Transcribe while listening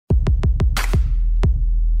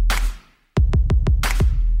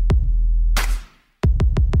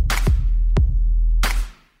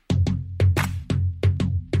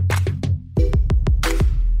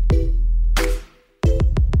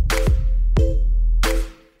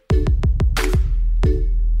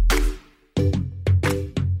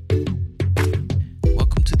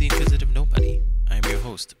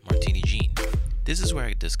is where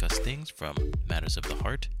I discuss things from matters of the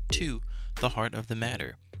heart to the heart of the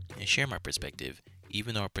matter and share my perspective,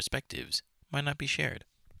 even though our perspectives might not be shared.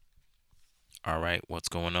 All right, what's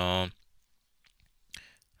going on?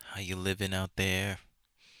 How you living out there?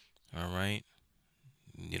 All right,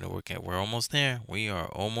 we're almost there. We are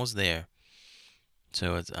almost there.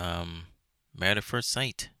 So it's Married at First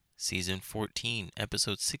Sight, season 14,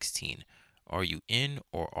 episode 16. Are you in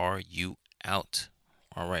or are you out?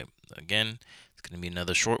 All right. Again, it's gonna be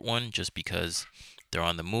another short one just because they're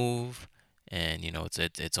on the move, and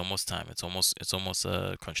it's almost time. It's almost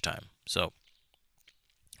crunch time. So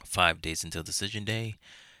 5 days until decision day.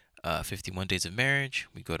 51 days of marriage.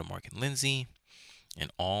 We go to Mark and Lindsay,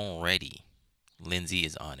 and already Lindsay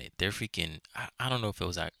is on it. They're freaking. I don't know if it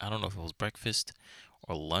was. I don't know if it was breakfast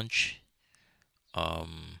or lunch.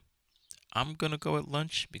 Um, I'm gonna go at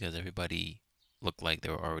lunch because everybody looked like they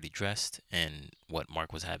were already dressed, and what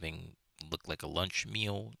Mark was having looked like a lunch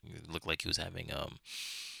meal. It looked like he was having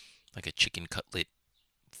like a chicken cutlet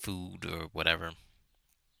food or whatever.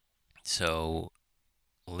 So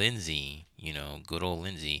Lindsay, good old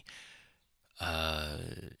Lindsay, uh,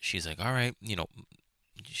 she's like, all right,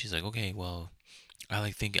 she's like, okay, well, I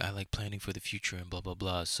like planning for the future and blah blah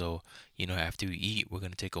blah. So after we eat, we're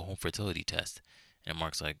gonna take a home fertility test. And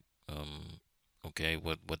Mark's like, okay,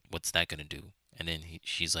 what's that gonna do? And then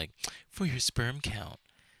she's like, for your sperm count.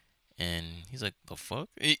 And he's like, the fuck,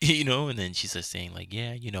 And then she starts saying like,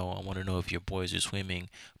 yeah, I want to know if your boys are swimming,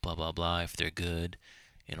 blah blah blah, if they're good,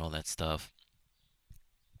 and all that stuff.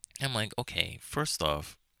 I'm like, okay, first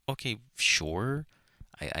off, okay, sure,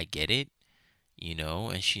 I get it,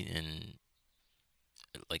 and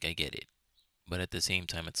like I get it, but at the same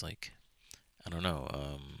time, it's like, I don't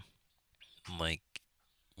know, like,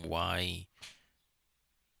 why?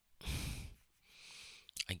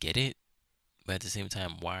 I get it, but at the same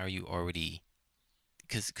time, why are you already?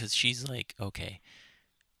 Cause she's like, okay,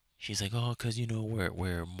 she's like, oh, cause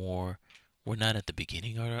we're more, we're not at the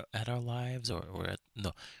beginning of at our lives, or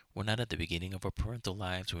no, we're not at the beginning of our parental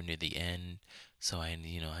lives. We're near the end, so I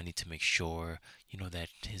need to make sure, that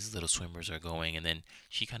his little swimmers are going, and then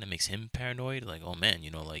she kind of makes him paranoid, like, oh man,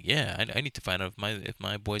 like, yeah, I need to find out if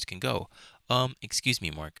my boys can go. Excuse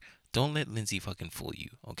me, Mark. Don't let Lindsay fucking fool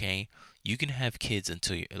you, okay? You can have kids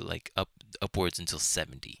until you're like upwards until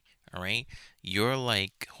 70. All right, you're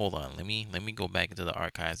like, hold on, let me go back into the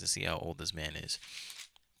archives to see how old this man is.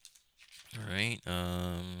 All right,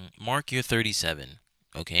 Mark, you're 37.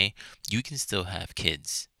 Okay, you can still have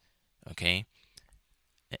kids. Okay,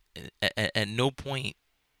 at no point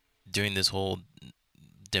during this whole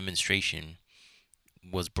demonstration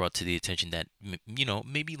was brought to the attention that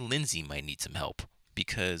maybe Lindsay might need some help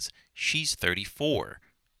because she's 34.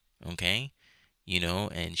 Okay,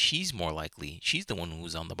 and she's more likely, she's the one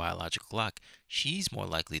who's on the biological clock. She's more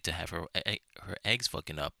likely to have her eggs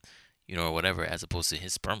fucking up, or whatever, as opposed to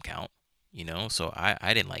his sperm count. So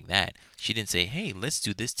I didn't like that. She didn't say, hey, let's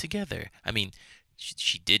do this together. I mean,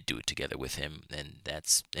 she did do it together with him, and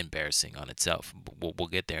that's embarrassing on itself. We'll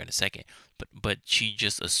get there in a second. But she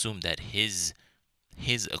just assumed that his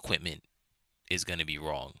equipment is gonna be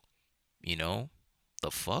wrong. You know,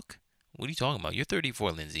 the fuck? What are you talking about? You're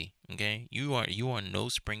 34, Lindsay. Okay, you are no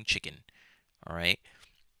spring chicken. All right.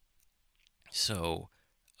 So,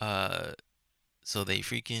 uh, so they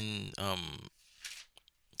freaking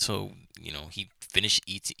So he finished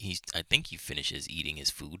eats. I think he finishes eating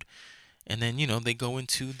his food, and then they go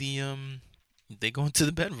into the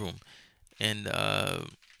bedroom, and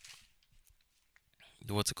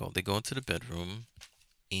what's it called? They go into the bedroom,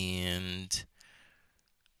 and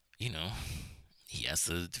you know he has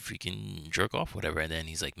to freaking jerk off, whatever. And then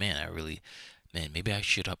he's like, man, maybe I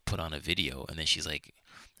should have put on a video. And then she's like,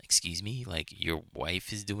 excuse me, like your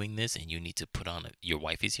wife is doing this, and you need to put on your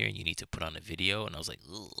wife is here, and you need to put on a video. And I was like,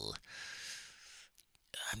 ugh.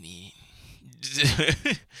 I mean,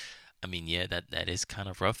 I mean, yeah, that is kind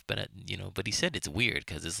of rough, but but he said it's weird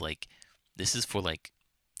because it's like this is for like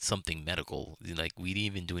something medical. Like we didn't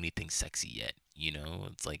even do anything sexy yet.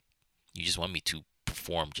 It's like you just want me to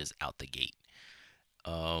perform just out the gate.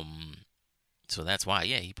 Um, so that's why,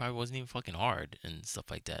 yeah, he probably wasn't even fucking hard and stuff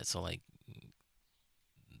like that. So like,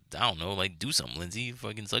 I don't know, like do something, Lindsay.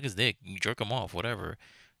 Fucking suck his dick, you jerk him off, whatever.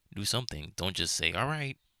 Do something. Don't just say, all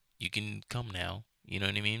right, you can come now. You know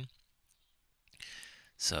what I mean?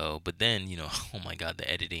 So, but then, oh my God, the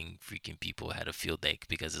editing freaking people had a field day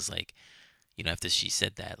because it's like, after she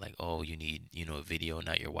said that, like, oh, you need, a video,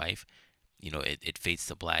 not your wife, it fades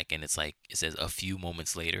to black and it's like, it says a few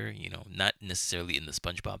moments later, not necessarily in the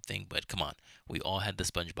SpongeBob thing, but come on, we all had the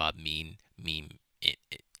SpongeBob meme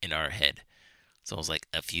in our head. So it was like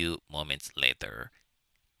a few moments later,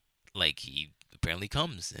 like he apparently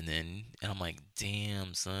comes, and I'm like,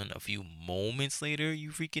 damn son. A few moments later, you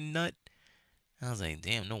freaking nut. I was like,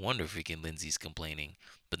 damn, no wonder freaking Lindsay's complaining.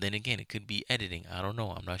 But then again, it could be editing. I don't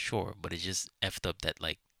know. I'm not sure. But it just effed up that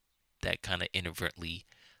like that kind of inadvertently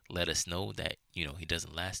let us know that he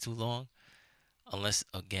doesn't last too long. Unless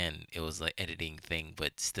again it was like editing thing,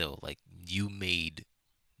 but still like you made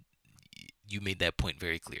that point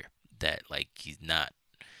very clear that like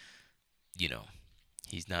you know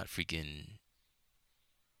he's not freaking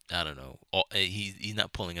I don't know. He's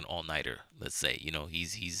not pulling an all nighter. Let's say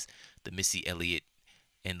he's the Missy Elliott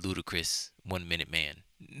and Ludacris 1 minute man.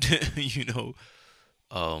 you know.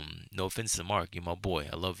 No offense to Mark, you're my boy.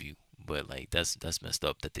 I love you, but like that's messed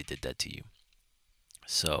up that they did that to you.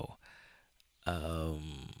 So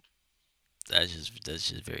um, that's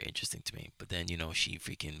just very interesting to me. But then she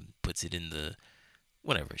freaking puts it in the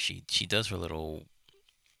whatever she does her little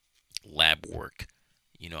lab work,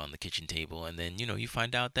 on the kitchen table, and then you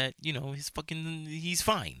find out that he's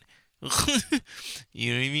fine.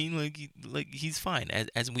 You know what I mean? Like he's fine,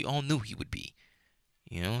 as we all knew he would be.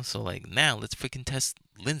 So like now let's freaking test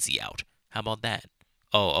Lindsay out. How about that?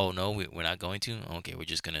 Oh no, we're not going to. Okay, we're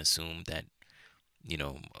just gonna assume that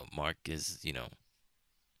Mark is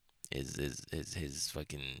is his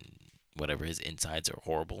fucking whatever his insides are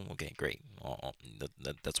horrible. Okay, great.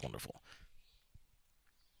 That's wonderful.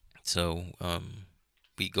 So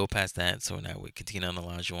we go past that. So now we continue on the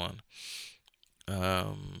Olajuwon.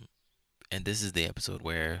 Um, and this is the episode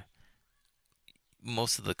where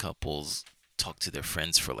most of the couples talk to their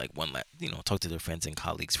friends for like talk to their friends and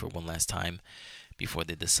colleagues for one last time before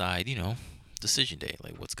they decide, decision day,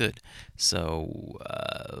 like what's good. So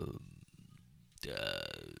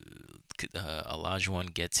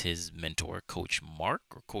Olajuwon gets his mentor, Coach Mark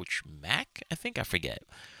or Coach Mac, I think I forget.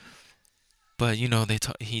 But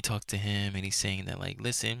he talked to him and he's saying that like,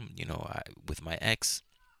 listen, with my ex,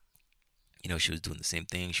 she was doing the same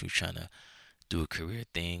thing. She was trying to do a career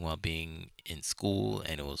thing while being in school,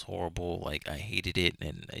 and it was horrible. Like I hated it,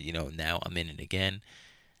 and now I'm in it again.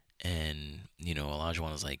 And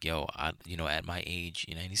Olajuwon was like, yo, at my age,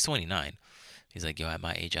 and he's 29. He's like, yo, at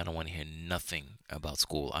my age, I don't want to hear nothing about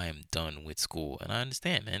school. I am done with school, and I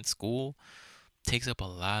understand, man. School takes up a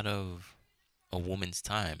lot of a woman's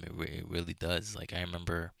time. It really does. Like I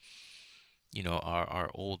remember, our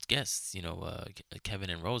old guests, Kevin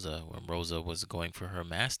and Rosa, when Rosa was going for her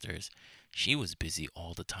masters, she was busy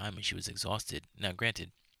all the time and she was exhausted. Now,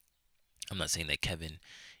 granted, I'm not saying that Kevin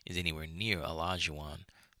is anywhere near Olajuwon,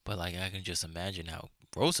 but like I can just imagine how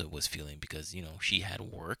Rosa was feeling because she had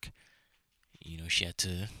work. She had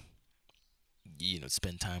to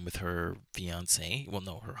spend time with her fiance. Well,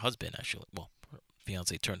 no, her husband actually. Well, her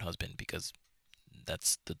fiance turned husband because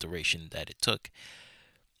that's the duration that it took.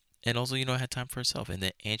 And also, had time for herself,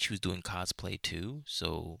 and she was doing cosplay too.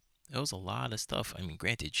 So it was a lot of stuff. I mean,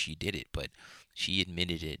 granted, she did it, but she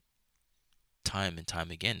admitted it time and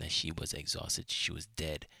time again that she was exhausted, she was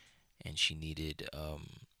dead, and she needed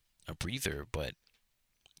a breather. But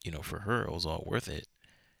for her, it was all worth it.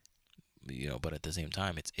 But at the same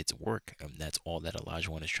time, it's work, and that's all that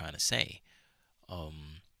Olajuwon is trying to say.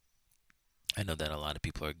 Um, I know that a lot of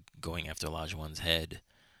people are going after Olajuwon's head,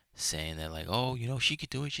 saying that like, oh, she could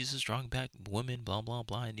do it. She's a strong back woman, blah blah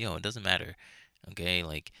blah. And it doesn't matter. Okay,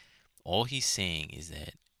 like all he's saying is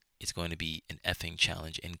that it's going to be an effing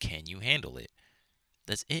challenge, and can you handle it?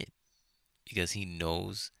 That's it. Because he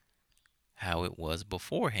knows how it was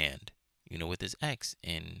beforehand, with his ex,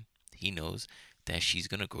 and he knows that she's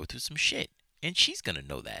gonna go through some shit, and she's gonna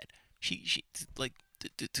know that. She like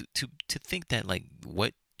to think that like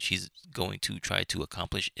what she's going to try to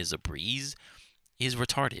accomplish is a breeze is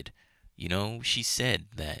retarded. She said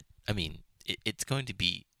that, I mean, it's going to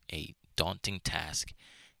be a daunting task,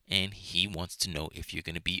 and he wants to know if you're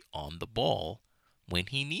going to be on the ball when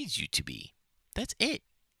he needs you to be. That's it.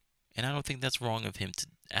 And I don't think that's wrong of him to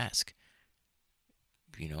ask.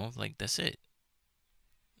 Like that's it.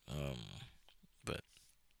 Um, but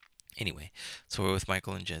anyway, so we're with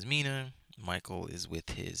Michael and Jasmina. Michael is with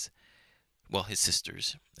his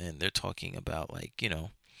sisters, and they're talking about like,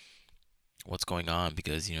 what's going on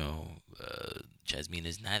because Jasmine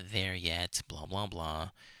is not there yet. Blah blah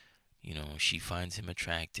blah. She finds him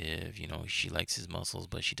attractive. She likes his muscles,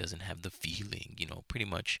 but she doesn't have the feeling. Pretty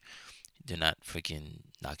much they're not freaking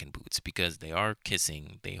knocking boots because they are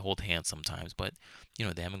kissing. They hold hands sometimes, but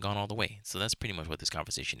they haven't gone all the way. So that's pretty much what this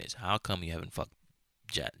conversation is. How come you haven't fucked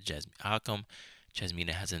Jasmine? How come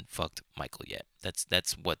Jasmina hasn't fucked Michael yet?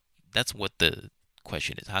 That's what the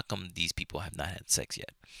question is. How come these people have not had sex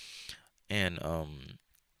yet? And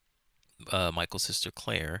Michael's sister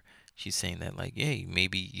Claire, she's saying that like, hey,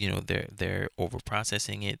 maybe they're over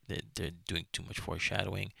processing it. They're doing too much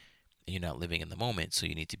foreshadowing. And you're not living in the moment, so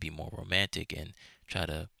you need to be more romantic and try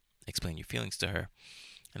to explain your feelings to her.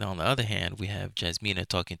 And on the other hand, we have Jasmina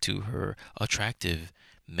talking to her attractive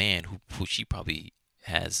man who she probably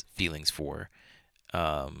has feelings for,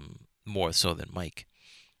 more so than Mike.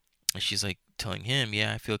 And she's like telling him,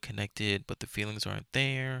 yeah, I feel connected, but the feelings aren't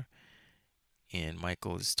there. And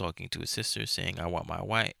Michael is talking to his sister, saying, I want my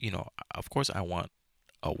wife, of course I want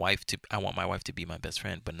my wife to be my best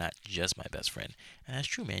friend, but not just my best friend. And that's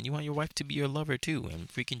true, man. You want your wife to be your lover too. And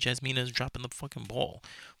freaking Jasmina is dropping the fucking ball.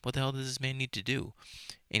 What the hell does this man need to do?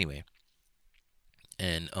 Anyway,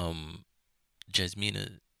 and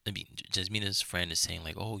Jasmina's friend is saying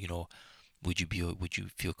like, oh, would you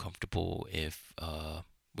feel comfortable if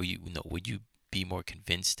would you be more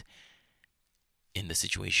convinced in the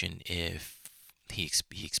situation if he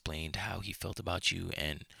explained how he felt about you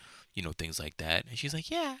and things like that. And she's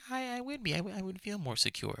like, yeah, I would be. I would feel more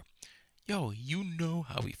secure. Yo, you know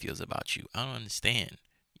how he feels about you. I don't understand.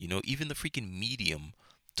 Even the freaking medium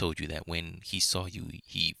told you that when he saw you,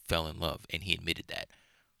 he fell in love, and he admitted that.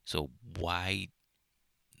 So why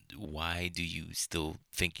do you still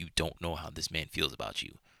think you don't know how this man feels about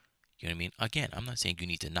you? You know what I mean? Again, I'm not saying you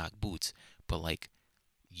need to knock boots, but like,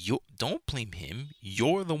 you don't blame him.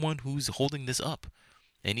 You're the one who's holding this up.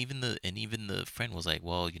 And even the friend was like,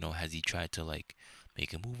 well, has he tried to like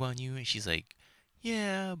make a move on you? And she's like,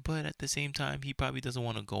 yeah, but at the same time, he probably doesn't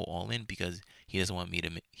want to go all in because he doesn't want me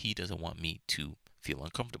to feel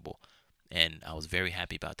uncomfortable. And I was very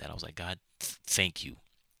happy about that. I was like, God, thank you,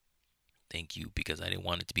 because I didn't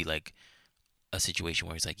want it to be like a situation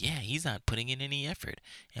where he's like, yeah, he's not putting in any effort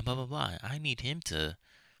and blah blah blah. I need him to,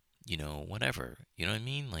 whatever. You know what I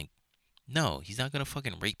mean? Like, no, he's not gonna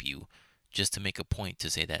fucking rape you just to make a point to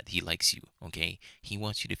say that he likes you. Okay, he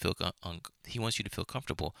wants you to feel he wants you to feel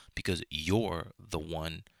comfortable because you're the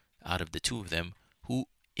one out of the two of them who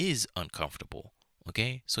is uncomfortable.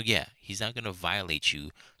 Okay, so yeah, he's not gonna violate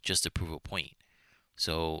you just to prove a point.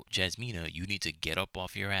 So Jasmina, you need to get up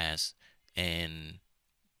off your ass and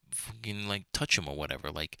fucking like touch him or whatever.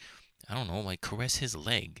 Like, I don't know, like caress his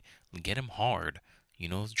leg, get him hard,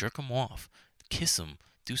 jerk him off, kiss him,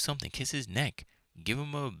 do something, kiss his neck, give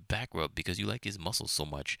him a back rub because you like his muscles so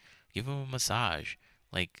much, give him a massage,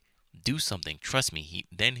 like do something. Trust me,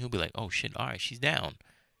 he'll be like, oh shit, all right, she's down.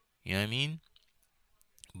 You know what I mean?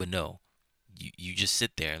 But no, you just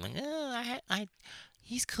sit there like, oh,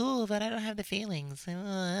 he's cool, but I don't have the feelings.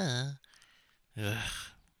 Ugh,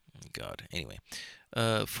 God. Anyway,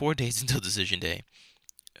 4 days until decision day.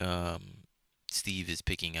 um, Steve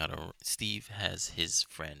has his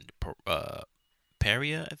friend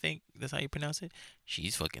Paria, I think that's how you pronounce it.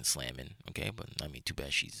 She's fucking slamming, okay, but I mean, too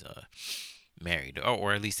bad she's married,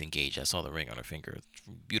 or at least engaged. I saw the ring on her finger,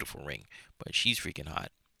 beautiful ring, but she's freaking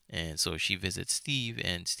hot. And so she visits Steve,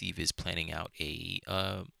 and Steve is planning out a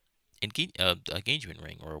engagement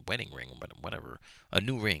ring or a wedding ring or whatever, a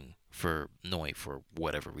new ring for Noi for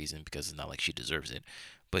whatever reason, because it's not like she deserves it.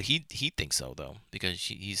 But he thinks so though, because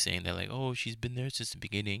he's saying that like, oh, she's been there since the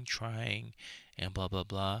beginning, trying, and blah blah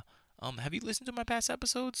blah. Have you listened to my past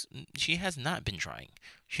episodes? She has not been trying.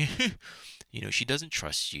 She, she doesn't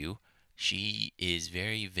trust you. She is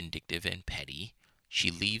very vindictive and petty. She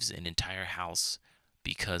leaves an entire house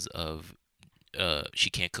because of she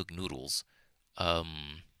can't cook noodles.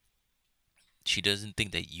 Um, she doesn't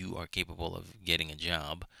think that you are capable of getting a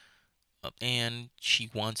job, and she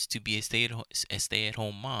wants to be a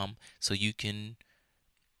stay-at-home mom so you can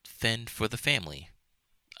fend for the family.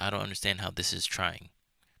 I don't understand how this is trying,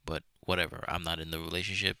 but whatever. I'm not in the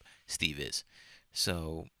relationship. Steve is.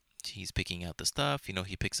 So he's picking out the stuff.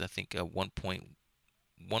 He picks, I think, a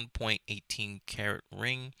 1.18 carat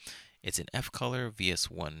ring. It's an F color,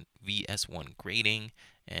 VS1 grading.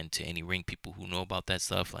 And to any ring people who know about that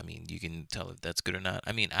stuff, I mean, you can tell if that's good or not.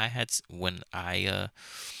 I mean, when I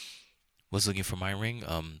was looking for my ring,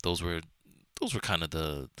 those were kind of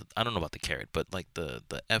the I don't know about the carat, but like the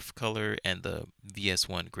F color and the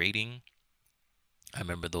VS1 grading. I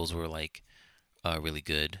remember those were like really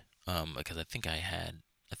good, because I think I had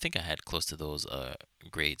close to those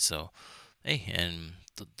grades. So hey, and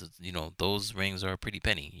those rings are a pretty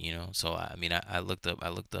penny. So I mean, I looked up.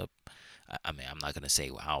 I mean, I'm not gonna say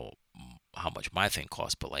how much my thing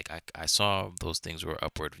cost, but like I saw those things were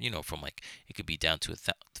upward. From like, it could be down to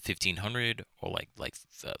 1,500 or like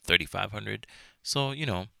 3,500. So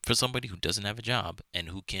for somebody who doesn't have a job and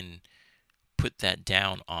who can put that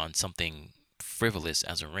down on something frivolous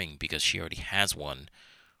as a ring because she already has one,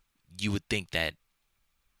 you would think that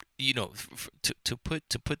to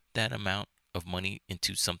put that amount of money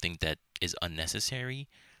into something that is unnecessary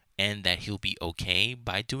and that he'll be okay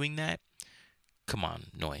by doing that, come on,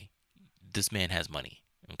 Noi. This man has money,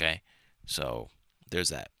 okay? So there's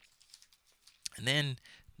that. And then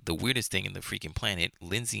the weirdest thing in the freaking planet,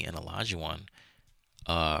 Lindsay and Olajuwon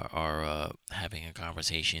are having a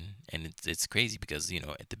conversation, and it's crazy because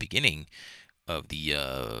at the beginning of the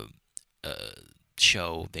uh,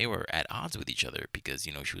 show, they were at odds with each other because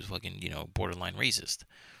she was fucking borderline racist.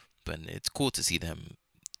 But it's cool to see them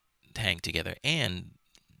hang together, and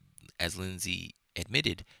as Lindsay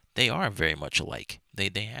admitted, they are very much alike. They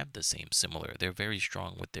have the same similar. They're very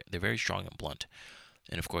strong they're very strong and blunt.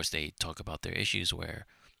 And of course, they talk about their issues where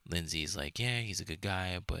Lindsay's like, yeah, he's a good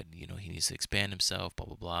guy, but he needs to expand himself, blah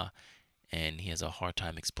blah blah, and he has a hard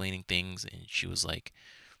time explaining things. And she was like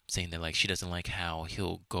saying that like she doesn't like how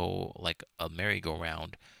he'll go like a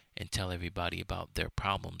merry-go-round and tell everybody about their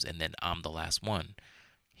problems, and then I'm the last one.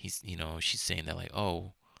 She's saying that like,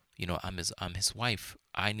 oh, I'm his wife.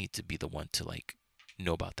 I need to be the one to like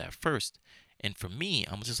know about that first. And for me,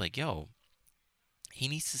 I'm just like, yo, he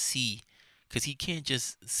needs to see, because he can't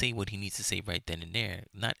just say what he needs to say right then and there.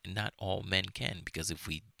 Not all men can, because if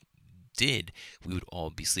we did, we would all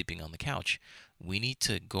be sleeping on the couch. We need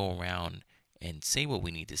to go around and say what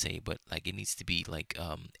we need to say, but like it needs to be like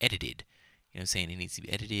edited. You know what I'm saying? It needs to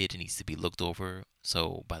be edited. It needs to be looked over.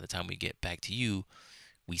 So by the time we get back to you,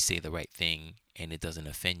 we say the right thing and it doesn't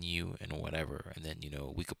offend you and whatever. And then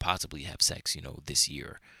we could possibly have sex this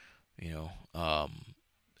year. You know,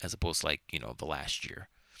 as opposed to like the last year.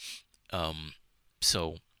 Um,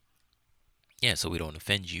 so yeah, so we don't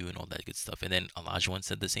offend you and all that good stuff. And then Olajuwon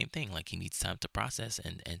said the same thing, like he needs time to process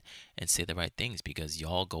and say the right things, because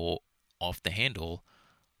y'all go off the handle,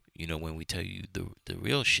 when we tell you the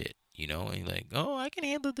real shit, and you're like, oh, I can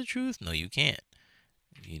handle the truth. No, you can't,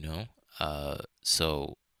 you know.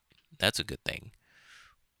 So that's a good thing.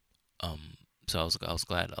 So I was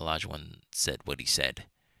glad Olajuwon said what he said,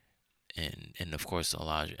 and of course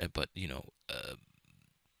but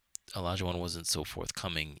Olajuwon wasn't so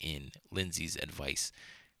forthcoming in Lindsay's advice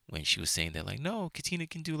when she was saying that like, no, Katina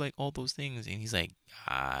can do like all those things, and he's like,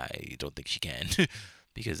 I don't think she can,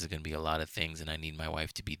 because there's gonna be a lot of things, and I need my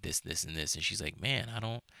wife to be this, this, and this, and she's like, man, I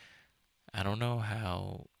don't know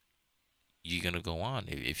how you're gonna go on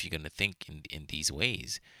if you're gonna think in these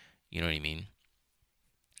ways, you know what I mean?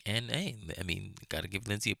 And hey, I mean, gotta give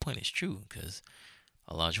Lindsay a point. It's true, because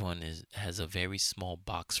Olajuwon has a very small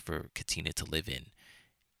box for Katina to live in,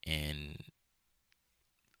 and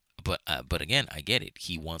but again, I get it.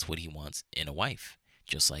 He wants what he wants in a wife,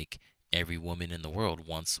 just like every woman in the world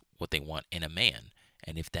wants what they want in a man.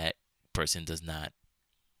 And if that person does not,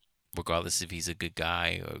 regardless if he's a good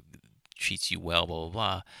guy or treats you well, blah blah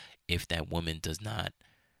blah, if that woman does not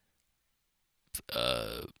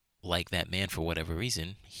uh like that man for whatever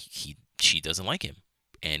reason, she doesn't like him,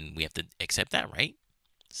 and we have to accept that, right?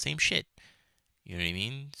 Same shit. You know what I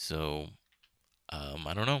mean? So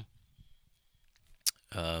I don't know.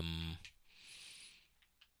 Um,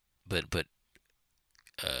 but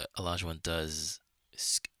Olajuwon does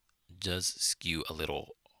skew a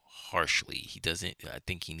little harshly. He doesn't. I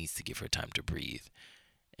think he needs to give her time to breathe,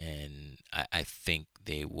 and I think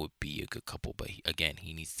they would be a good couple. But again,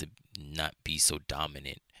 he needs to not be so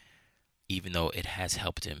dominant, even though it has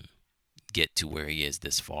helped him get to where he is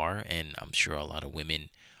this far. And I'm sure a lot of women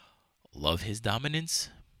love his dominance,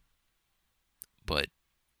 but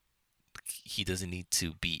he doesn't need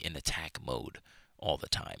to be in attack mode all the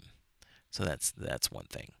time. So that's one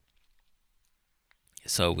thing.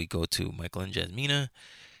 So we go to Michael and Jasmina.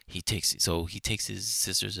 He takes his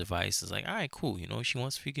sister's advice. It's like, all right, cool. She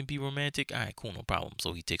wants to freaking be romantic. All right, cool, no problem.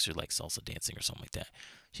 So he takes her like salsa dancing or something like that.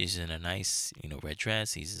 She's in a nice, red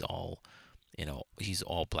dress. He's all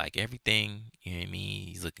black everything. You know what I mean?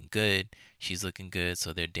 He's looking good. She's looking good.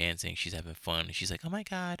 So they're dancing. She's having fun. And she's like, oh my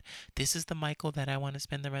God, this is the Michael that I want to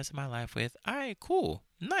spend the rest of my life with. All right, cool.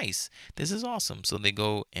 Nice. This is awesome. So um, they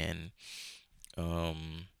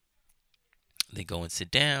go and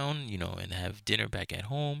sit down, and have dinner back at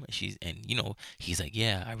home. He's like,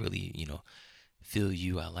 yeah, I really, feel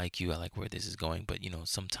you. I like you. I like where this is going. But,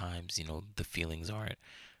 sometimes, the feelings aren't,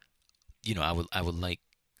 I would like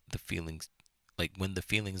the feelings, like when the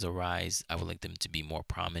feelings arise, I would like them to be more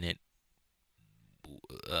prominent,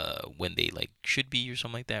 when they like should be or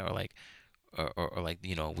something like that. Or like, or like,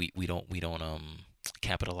 we don't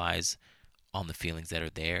capitalize on the feelings that are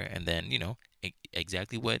there. And then,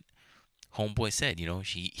 exactly what homeboy said,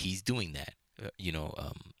 he's doing that.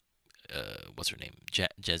 what's her name,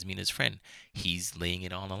 Jasmina's friend. He's laying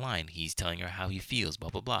it on the line. He's telling her how he feels, blah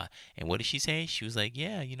blah blah. And what did she say? She was like,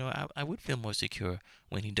 yeah, I would feel more secure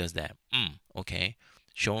when he does that. Okay,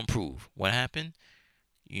 show and prove. What happened?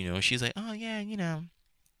 She's like, oh yeah,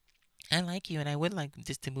 I like you and I would like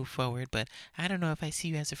this to move forward, but I don't know if I see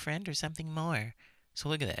you as a friend or something more. So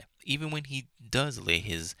look at that. Even when he does lay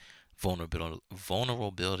his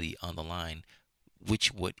vulnerability on the line,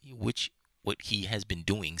 what he has been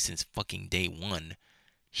doing since fucking day one,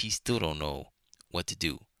 she still don't know what to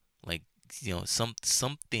do. Like,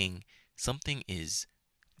 something is.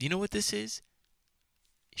 Do you know what this is?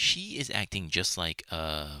 She is acting just like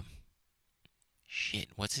shit.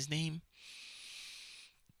 What's his name?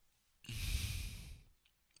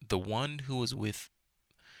 The one who was with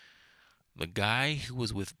the guy who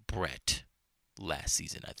was with Brett last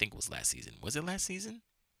season. I think it was last season. Was it last season?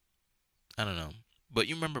 I don't know. But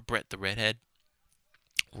you remember Brett, the redhead?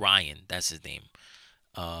 Ryan, that's his name.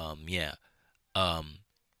 Yeah. Um,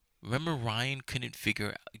 Remember Ryan couldn't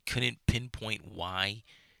pinpoint why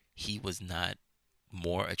he was not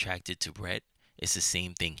more attracted to Brett? It's the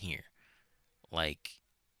same thing here. Like,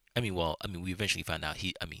 we eventually found out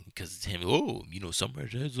because it's him. Oh, some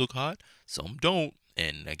redheads look hot, some don't.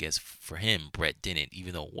 And I guess for him, Brett didn't.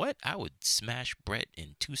 Even though, what? I would smash Brett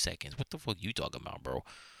in 2 seconds. What the fuck you talking about, bro?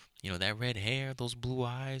 That red hair, those blue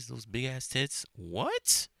eyes, those big ass tits.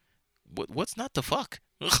 What? What's not the fuck?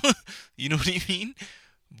 You know what I mean?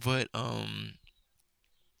 But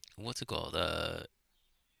what's it called?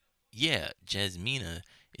 Yeah, Jasmina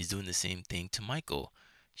is doing the same thing to Michael.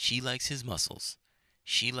 She likes his muscles.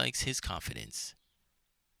 She likes his confidence.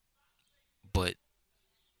 But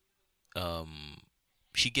um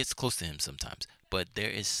she gets close to him sometimes. But there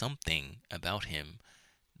is something about him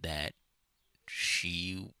that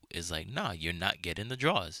she is like, nah, you're not getting the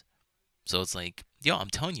draws. So it's like, yo, I'm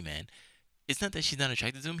telling you, man, it's not that she's not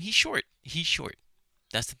attracted to him. He's short. He's short.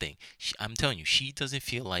 That's the thing. I'm telling you, she doesn't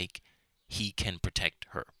feel like he can protect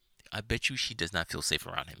her. I bet you she does not feel safe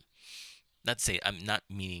around him. Not to say, I'm not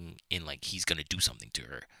meaning in like he's gonna do something to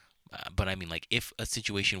her, but I mean like if a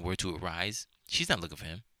situation were to arise, she's not looking for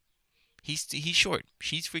him. He's short.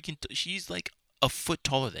 She's like a foot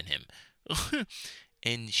taller than him.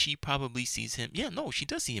 And she probably sees him. Yeah, no, she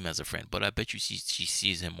does see him as a friend, but I bet you she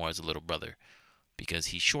sees him more as a little brother because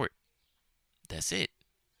he's short. That's it.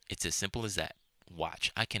 It's as simple as that.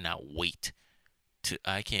 Watch. I cannot wait to.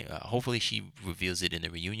 I can't. Hopefully, she reveals it in the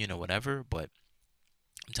reunion or whatever. But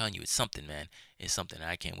I'm telling you, it's something, man. It's something.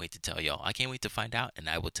 I can't wait to tell y'all. I can't wait to find out, and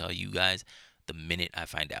I will tell you guys the minute I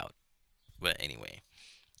find out. But anyway,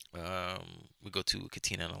 we go to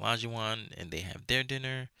Katina and Olajuwon, and they have their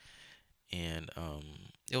dinner, and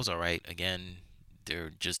it was all right. Again,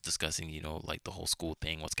 they're just discussing, like the whole school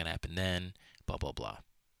thing, what's gonna happen then, blah blah blah.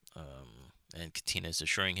 And Katina is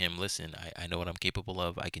assuring him, listen, I know what I'm capable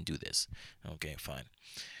of. I can do this. Okay, fine.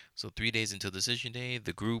 So 3 days until decision day,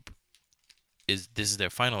 the group this is their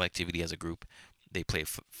final activity as a group. They play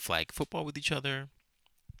flag football with each other.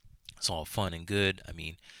 It's all fun and good. I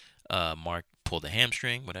mean, Mark pulled a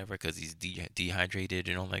hamstring, whatever, because he's dehydrated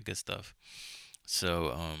and all that good stuff.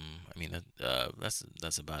 So,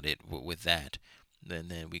 that's about it with that.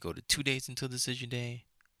 Then we go to 2 days until decision day.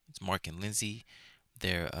 It's Mark and Lindsay.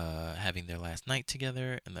 They're having their last night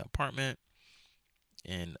together in the apartment,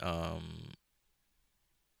 and oh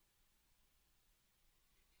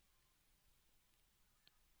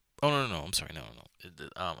no, I'm sorry, no.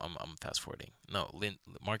 I'm fast forwarding. No,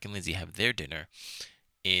 Mark and Lindsay have their dinner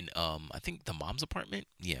in I think the mom's apartment.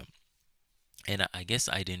 Yeah, and I guess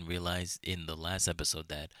I didn't realize in the last episode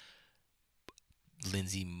that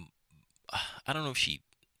Lindsay, I don't know if she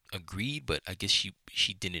agreed, but I guess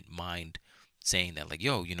she didn't mind saying that, like,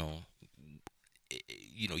 yo, you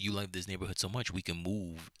love this neighborhood so much, we can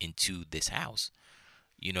move into this house,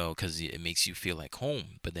 because it makes you feel like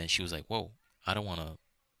home. But then she was like, whoa, I don't want to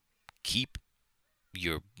keep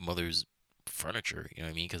your mother's furniture, you know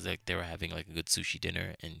what I mean? Because they were having like a good sushi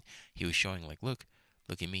dinner, and he was showing like, look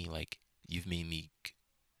at me, like you've made me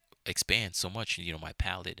expand so much, my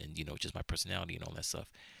palate and just my personality and all that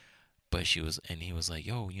stuff. But he was like,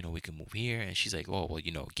 yo, we can move here. And she's like, oh, well,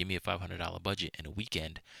 give me a $500 budget in a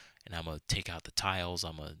weekend, and I'm gonna take out the tiles,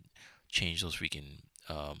 I'm gonna change those freaking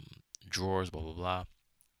drawers, blah blah blah.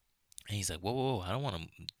 And he's like, whoa, whoa, whoa, I don't want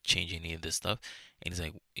to change any of this stuff. And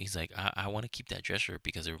he's like, I want to keep that dresser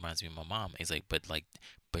because it reminds me of my mom. And he's like, but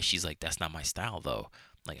she's like, that's not my style though.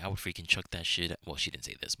 Like I would freaking chuck that shit. Well, she didn't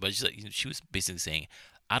say this, but she was basically saying,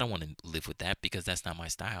 I don't want to live with that because that's not my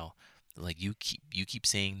style. Like you keep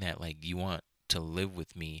saying that like you want to live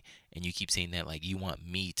with me, and you keep saying that like you want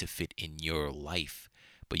me to fit in your life,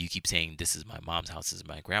 but you keep saying this is my mom's house, this is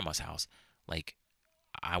my grandma's house. Like,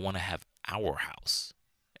 I want to have our house.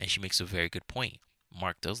 And she makes a very good point.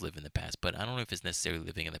 Mark does live in the past, but I don't know if it's necessarily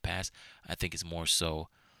living in the past. I think it's more so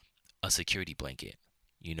a security blanket,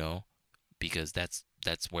 you know, because that's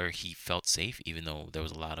where he felt safe, even though there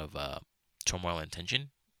was a lot of turmoil and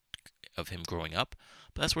tension of him growing up.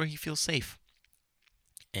 But that's where he feels safe.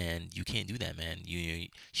 And you can't do that, man.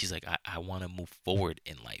 She's like, I want to move forward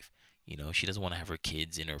in life. She doesn't want to have her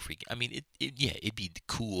kids in her freaking. I mean, yeah, it'd be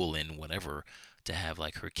cool and whatever to have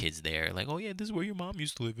like her kids there. Like, oh yeah, this is where your mom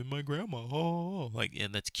used to live, and my grandma. Oh, like, yeah,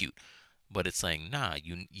 that's cute. But it's like, nah,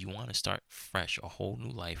 you want to start fresh, a whole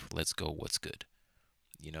new life. Let's go. What's good,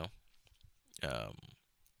 you know? Um,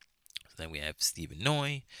 then we have Stephen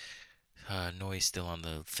Noy. Noy's still on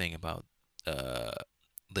the thing about uh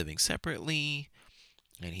living separately,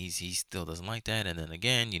 and he still doesn't like that. And then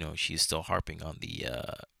again, she's still harping on the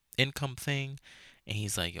income thing, and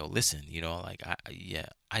he's like, yo, listen, like, yeah,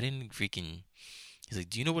 I didn't freaking. He's like,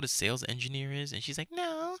 do you know what a sales engineer is? And she's like,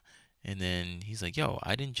 no. And then he's like, yo,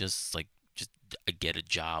 I didn't just get a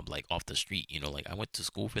job like off the street. Like, I went to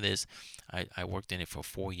school for this. I worked in it for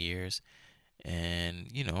 4 years, and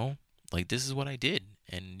like, this is what I did,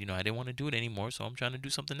 and I didn't want to do it anymore, so I'm trying to do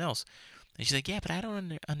something else. And she's like, yeah, but I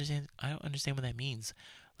don't understand. I don't understand what that means.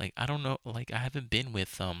 Like, I don't know. Like, I haven't been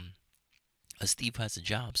with a Steve who has a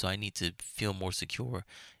job, so I need to feel more secure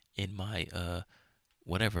in my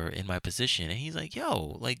whatever, in my position. And he's like,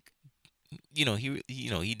 yo, like, he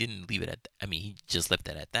didn't leave it at. I mean, he just left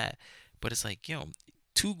that at that. But it's like,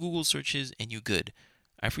 2 Google searches and you good.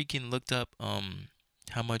 I freaking looked up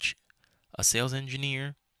how much a sales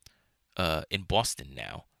engineer in Boston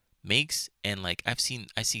now makes, and like, I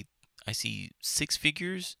see 6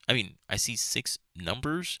 figures. I mean, I see 6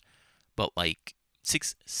 numbers, but like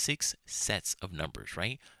six sets of numbers,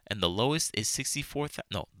 right? And the lowest is 64.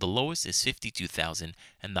 No, the lowest is 52,000,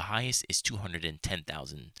 and the highest is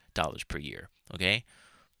 $210,000 per year. Okay,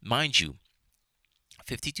 mind you,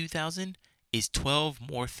 52,000 is 12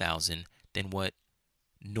 more thousand than what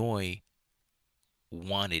Noy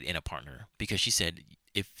wanted in a partner, because she said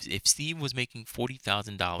if Steve was making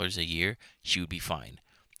 $40,000 a year, she would be fine.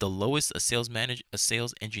 The lowest a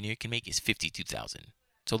sales engineer can make is 52,000.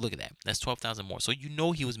 So look at that. That's 12,000 more. So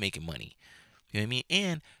he was making money. You know what I mean?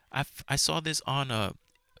 And I saw this on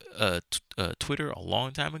Twitter a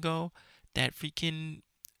long time ago, that freaking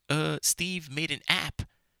Steve made an app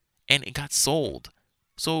and it got sold.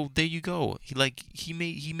 So there you go. He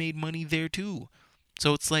made money there too.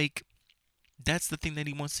 So it's like, that's the thing that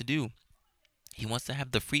he wants to do. He wants to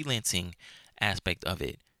have the freelancing aspect of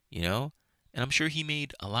it, you know? And I'm sure he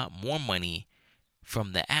made a lot more money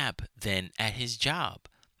from the app than at his job.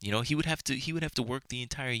 He would have to work the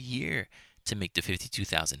entire year to make the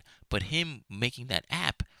 52,000. But him making that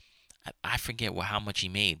app, I forget how much he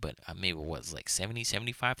made, but I maybe it was like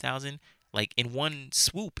 75,000, like in one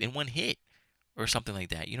swoop, in one hit, or something like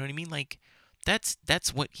that. You know what I mean? Like, that's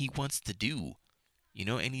what he wants to do.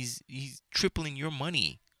 And he's tripling your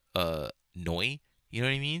money, Noy. You know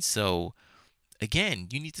what I mean? So again,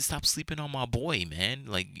 you need to stop sleeping on my boy, man.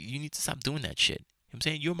 Like, you need to stop doing that shit. I'm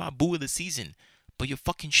saying, you're my boo of the season, but you're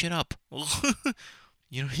fucking shit up.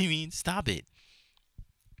 You know what I mean? Stop it.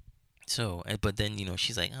 So, but then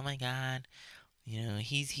she's like, oh my god,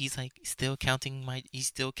 he's like he's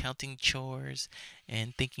still counting chores,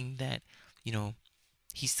 and thinking that, you know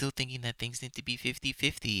he's still thinking that things need to be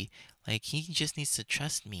 50-50. Like, he just needs to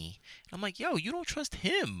trust me. And I'm like, yo, you don't trust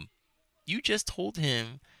him. You just told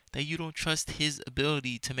him that you don't trust his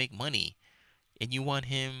ability to make money. And you want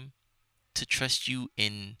him to trust you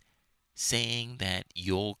in saying that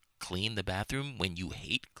you'll clean the bathroom when you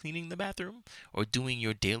hate cleaning the bathroom, or doing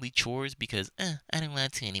your daily chores because I don't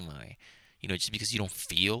want to anymore. Just because you don't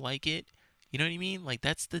feel like it. You know what I mean? Like,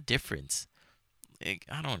 that's the difference. Like,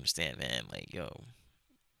 I don't understand, man. Like, yo,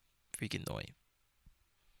 freaking annoying.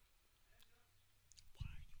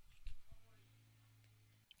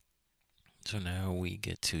 So now we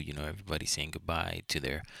get to, everybody saying goodbye to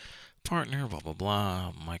their partner, blah blah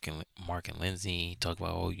blah. Mark and Lindsay talk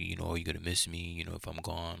about, oh, you're gonna miss me, if I'm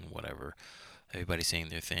gone, whatever. Everybody saying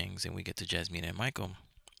their things, and we get to Jasmine and Michael.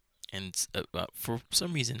 And for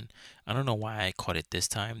some reason, I don't know why I caught it this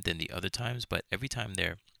time than the other times, but every time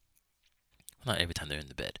they're, well, not every time they're in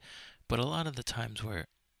the bed, but a lot of the times where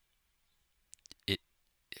it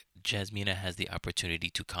Jasmina has the opportunity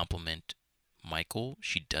to compliment Michael,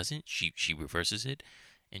 she doesn't. She reverses it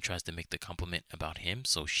and tries to make the compliment about him,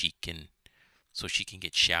 so she can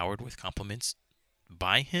get showered with compliments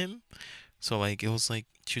by him. So like it was like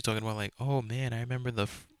she was talking about like, oh man, I remember I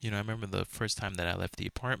remember the first time that I left the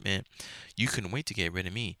apartment. You couldn't wait to get rid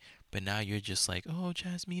of me, but now you're just like, oh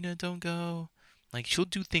Jasmina, don't go. Like she'll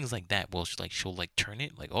do things like that. Well, she'll like turn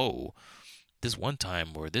it like, oh, this one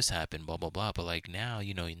time where this happened, blah blah blah. But like now,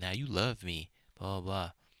 now you love me, blah blah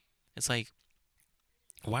blah. It's like,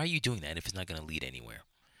 why are you doing that if it's not gonna lead anywhere?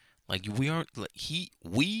 Like we aren't like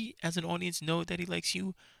we as an audience know that he likes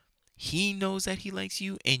you. He knows that he likes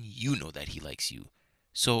you, and you know that he likes you.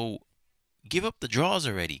 So give up the draws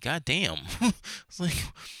already. God damn. It's like,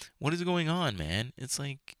 what is going on, man? It's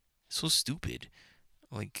like so stupid.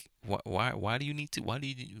 Like, why do you need to? Why do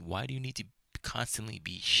you need to constantly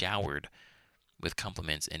be showered with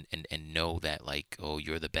compliments and know that like, oh,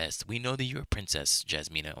 you're the best. We know that you're a princess,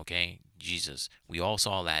 Jasmina. Okay, Jesus. We all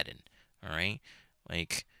saw Aladdin. All right.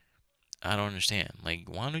 Like, I don't understand. Like,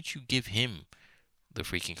 why don't you give him the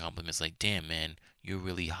freaking compliments? Like, damn, man, you're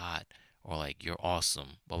really hot, or like, you're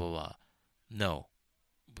awesome. Blah blah blah. No.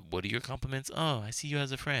 What are your compliments? Oh, I see you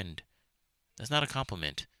as a friend. That's not a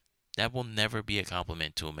compliment. That will never be a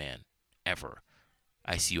compliment to a man. Ever.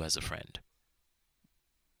 I see you as a friend.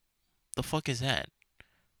 The fuck is that?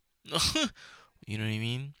 You know what I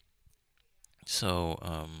mean? So,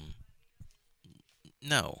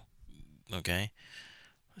 no. Okay?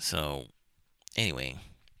 So, anyway,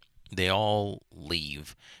 they all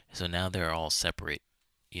leave. So now they're all separate.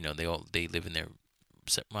 They live in their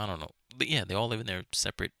I don't know. But yeah, they all live in their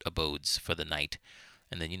separate abodes for the night.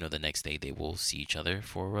 And then, the next day they will see each other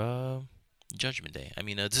for Judgment Day. I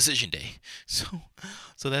mean, Decision Day. So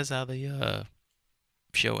that's how the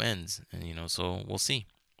show ends. And so we'll see.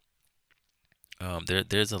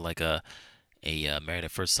 There's a Married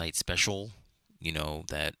at First Sight special,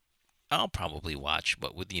 that I'll probably watch,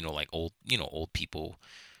 but with like old people,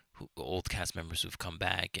 old cast members who've come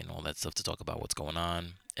back and all that stuff to talk about what's going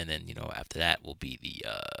on. And then after that will be the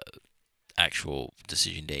actual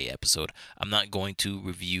Decision Day episode. I'm not going to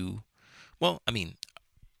review. Well, I mean,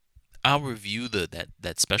 I'll review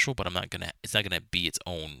that special, but I'm not gonna. It's not gonna be its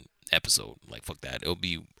own episode. Like fuck that. It'll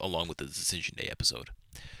be along with the Decision Day episode.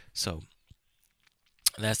 So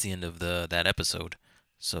that's the end of that episode.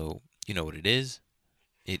 So you know what it is.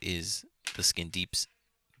 It is the Skin Deep's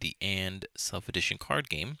the And Self Edition card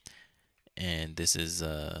game, and this is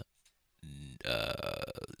what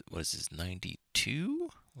is this, 92?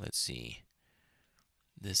 Let's see.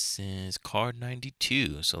 This is card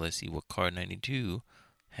 92. So let's see what card 92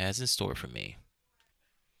 has in store for me.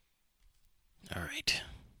 All right.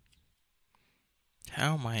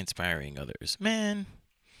 How am I inspiring others? Man,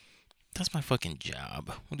 that's my fucking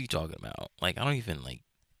job. What are you talking about? Like, I don't even like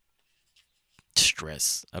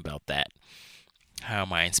stress about that. How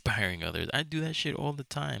am I inspiring others? I do that shit all the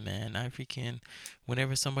time, man.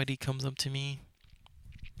 Whenever somebody comes up to me,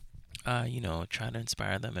 try to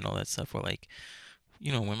inspire them and all that stuff, or like,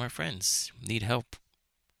 when my friends need help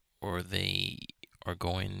or they are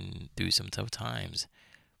going through some tough times,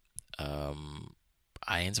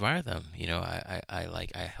 I inspire them.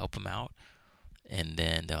 I help them out, and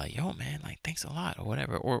then they're like, "Yo, man, like, thanks a lot," or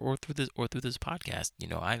whatever, or through this podcast,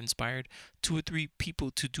 I've inspired 2 or 3 people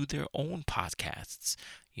to do their own podcasts,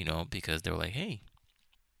 because they're like, "Hey,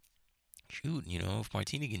 shoot, if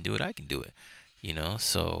Martini can do it, I can do it,"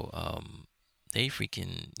 So they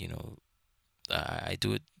freaking, I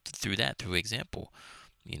do it through example.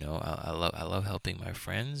 I love helping my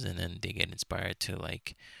friends, and then they get inspired to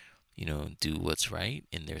like, do what's right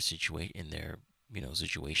in their situation,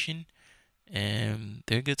 and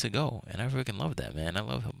they're good to go. And I freaking love that, man. I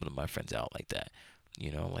love helping my friends out like that.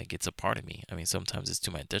 Like it's a part of me. I mean, sometimes it's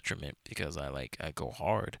to my detriment because I go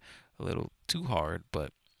hard, a little too hard,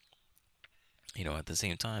 but at the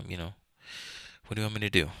same time, what do you want me to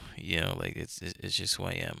do? Like it's just who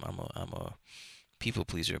I am. I'm a people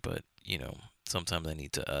pleaser, but sometimes I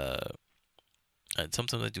need to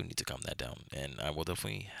sometimes I do need to calm that down, and I will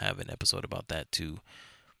definitely have an episode about that to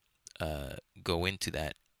go into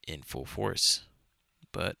that in full force,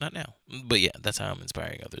 but not now. But yeah, that's how I'm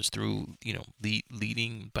inspiring others through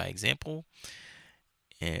leading by example,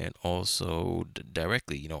 and also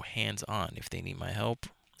directly, hands on. If they need my help,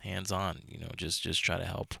 hands on. Just try to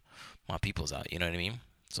help my peoples out. You know what I mean?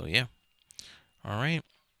 So yeah. All right.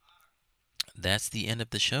 That's the end of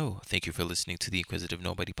the show. Thank you for listening to the Inquisitive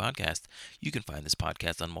Nobody podcast. You can find this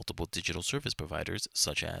podcast on multiple digital service providers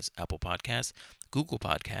such as Apple Podcasts, Google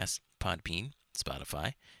Podcasts, Podbean,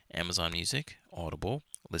 Spotify, Amazon Music, Audible,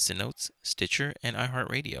 Listen Notes, Stitcher, and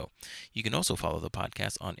iHeartRadio. You can also follow the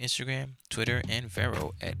podcast on Instagram, Twitter, and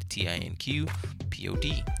Vero at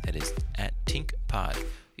TINQPOD. That is at TinkPod.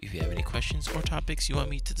 If you have any questions or topics you want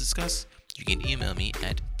me to discuss, you can email me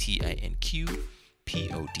at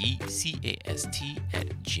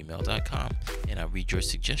tinqpodcast@gmail.com, and I'll read your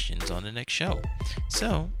suggestions on the next show.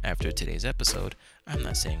 So, after today's episode, I'm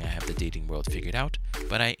not saying I have the dating world figured out,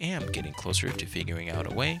 but I am getting closer to figuring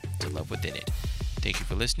out a way to love within it. Thank you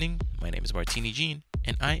for listening. My name is Martini Jean,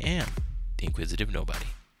 and I am the Inquisitive Nobody.